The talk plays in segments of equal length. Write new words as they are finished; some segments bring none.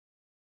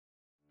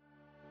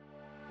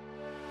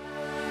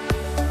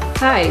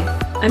Hi,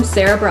 I'm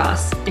Sara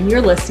Bross, and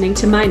you're listening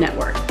to My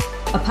Network,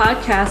 a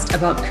podcast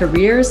about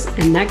careers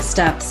and next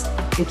steps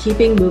and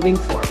keeping moving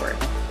forward.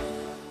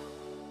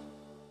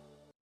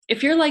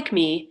 If you're like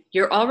me,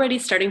 you're already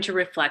starting to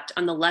reflect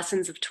on the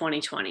lessons of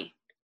 2020.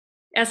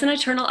 As an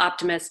eternal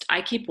optimist,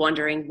 I keep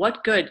wondering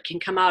what good can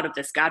come out of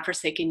this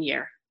godforsaken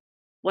year.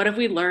 What have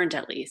we learned,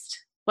 at least?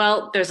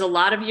 Well, there's a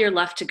lot of year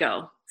left to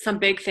go. Some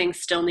big things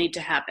still need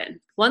to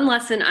happen. One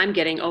lesson I'm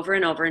getting over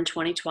and over in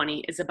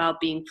 2020 is about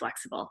being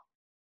flexible,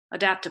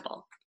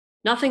 adaptable.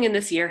 Nothing in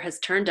this year has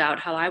turned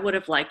out how I would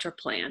have liked or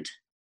planned.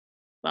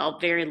 Well,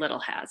 very little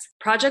has.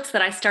 Projects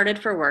that I started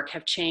for work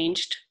have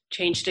changed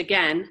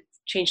again,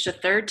 changed a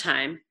third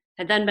time,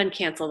 and then been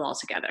canceled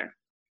altogether.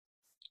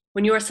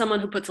 When you are someone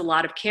who puts a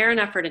lot of care and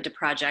effort into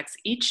projects,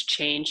 each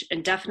change,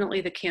 and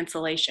definitely the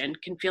cancellation,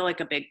 can feel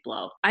like a big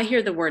blow. I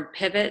hear the word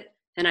pivot,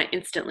 and I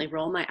instantly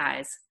roll my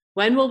eyes.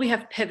 When will we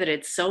have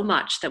pivoted so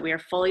much that we are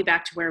fully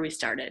back to where we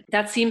started?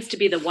 That seems to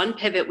be the one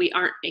pivot we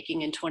aren't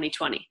making in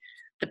 2020.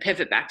 The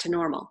pivot back to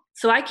normal.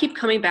 So I keep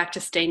coming back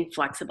to staying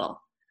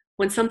flexible.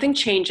 When something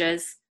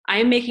changes, I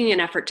am making an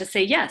effort to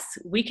say, yes,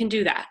 we can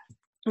do that,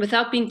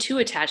 without being too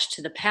attached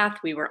to the path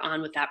we were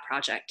on with that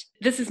project.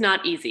 This is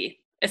not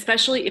easy,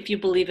 especially if you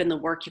believe in the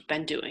work you've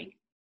been doing.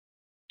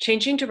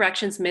 Changing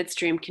directions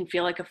midstream can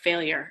feel like a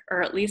failure,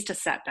 or at least a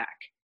setback.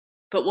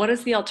 But what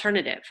is the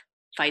alternative?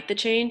 Fight the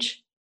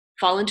change?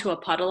 Fall into a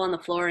puddle on the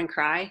floor and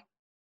cry?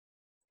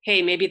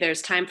 Hey, maybe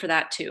there's time for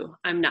that too.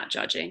 I'm not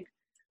judging.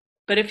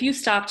 But if you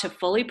stop to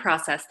fully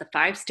process the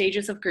 5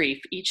 stages of grief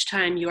each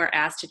time you are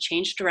asked to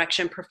change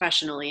direction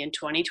professionally in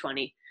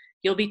 2020,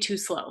 you'll be too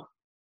slow.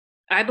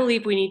 I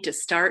believe we need to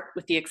start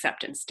with the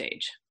acceptance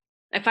stage.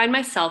 I find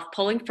myself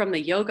pulling from the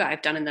yoga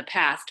I've done in the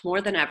past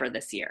more than ever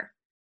this year.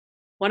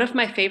 One of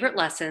my favorite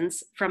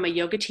lessons from a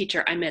yoga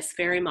teacher I miss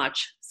very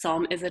much,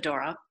 Psalm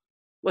Isadora,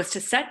 was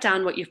to set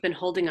down what you've been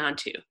holding on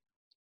to.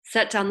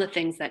 Set down the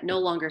things that no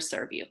longer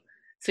serve you,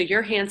 so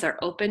your hands are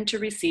open to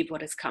receive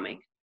what is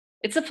coming.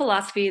 It's a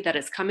philosophy that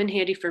has come in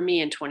handy for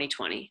me in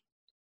 2020.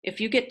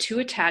 If you get too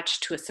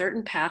attached to a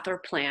certain path or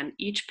plan,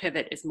 each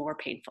pivot is more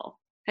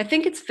painful. I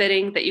think it's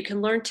fitting that you can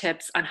learn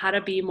tips on how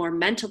to be more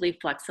mentally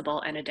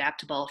flexible and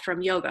adaptable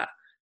from yoga,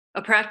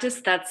 a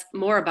practice that's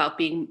more about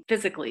being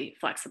physically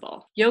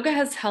flexible. Yoga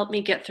has helped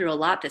me get through a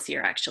lot this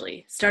year,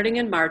 actually, starting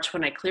in March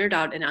when I cleared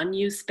out an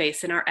unused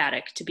space in our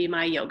attic to be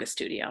my yoga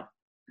studio.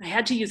 I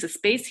had to use a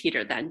space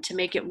heater then to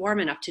make it warm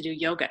enough to do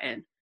yoga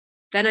in.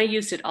 Then I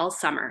used it all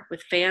summer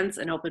with fans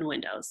and open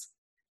windows.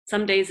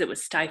 Some days it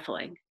was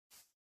stifling.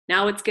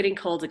 Now it's getting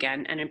cold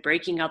again and I'm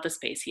breaking out the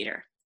space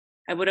heater.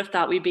 I would have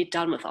thought we'd be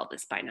done with all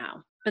this by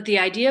now. But the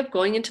idea of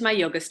going into my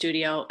yoga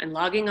studio and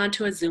logging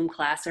onto a Zoom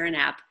class or an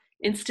app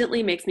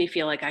instantly makes me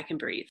feel like I can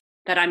breathe,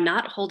 that I'm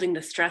not holding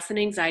the stress and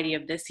anxiety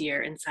of this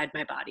year inside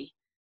my body.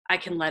 I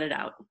can let it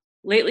out.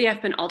 Lately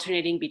I've been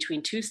alternating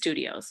between 2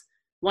 studios.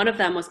 One of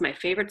them was my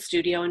favorite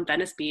studio in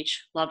Venice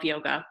Beach, Love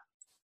Yoga,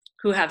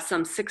 who have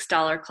some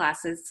 $6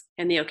 classes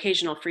and the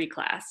occasional free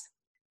class.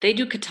 They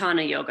do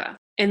Katana yoga.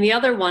 And the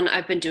other one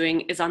I've been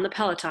doing is on the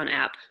Peloton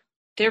app.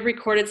 Their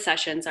recorded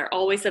sessions are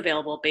always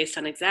available based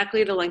on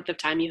exactly the length of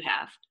time you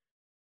have.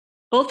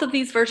 Both of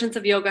these versions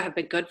of yoga have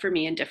been good for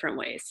me in different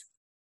ways.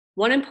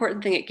 One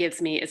important thing it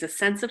gives me is a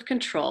sense of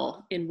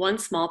control in one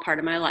small part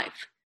of my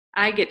life.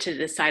 I get to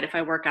decide if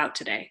I work out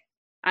today.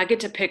 I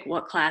get to pick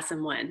what class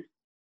and when.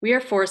 We are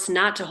forced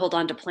not to hold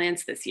on to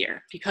plans this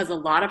year because a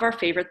lot of our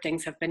favorite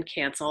things have been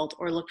canceled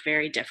or look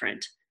very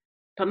different.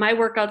 But my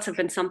workouts have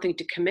been something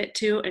to commit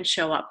to and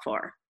show up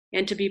for,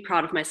 and to be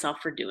proud of myself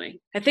for doing.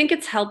 I think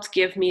it's helped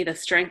give me the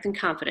strength and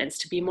confidence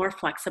to be more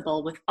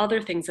flexible with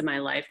other things in my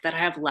life that I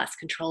have less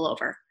control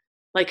over,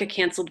 like a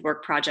canceled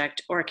work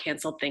project or a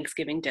canceled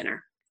Thanksgiving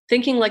dinner.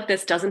 Thinking like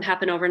this doesn't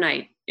happen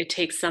overnight. It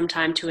takes some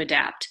time to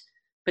adapt,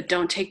 but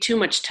don't take too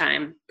much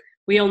time.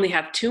 We only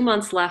have 2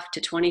 months left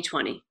to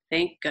 2020,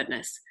 thank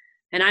goodness.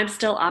 And I'm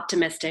still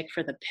optimistic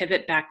for the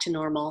pivot back to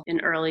normal in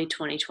early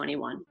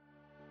 2021.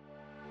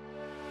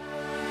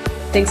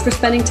 Thanks for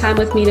spending time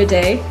with me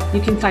today.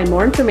 You can find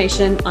more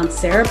information on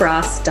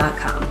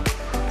sarabross.com.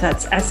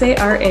 That's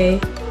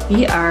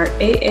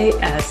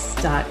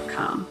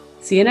SARABRAAS.com.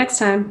 See you next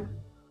time.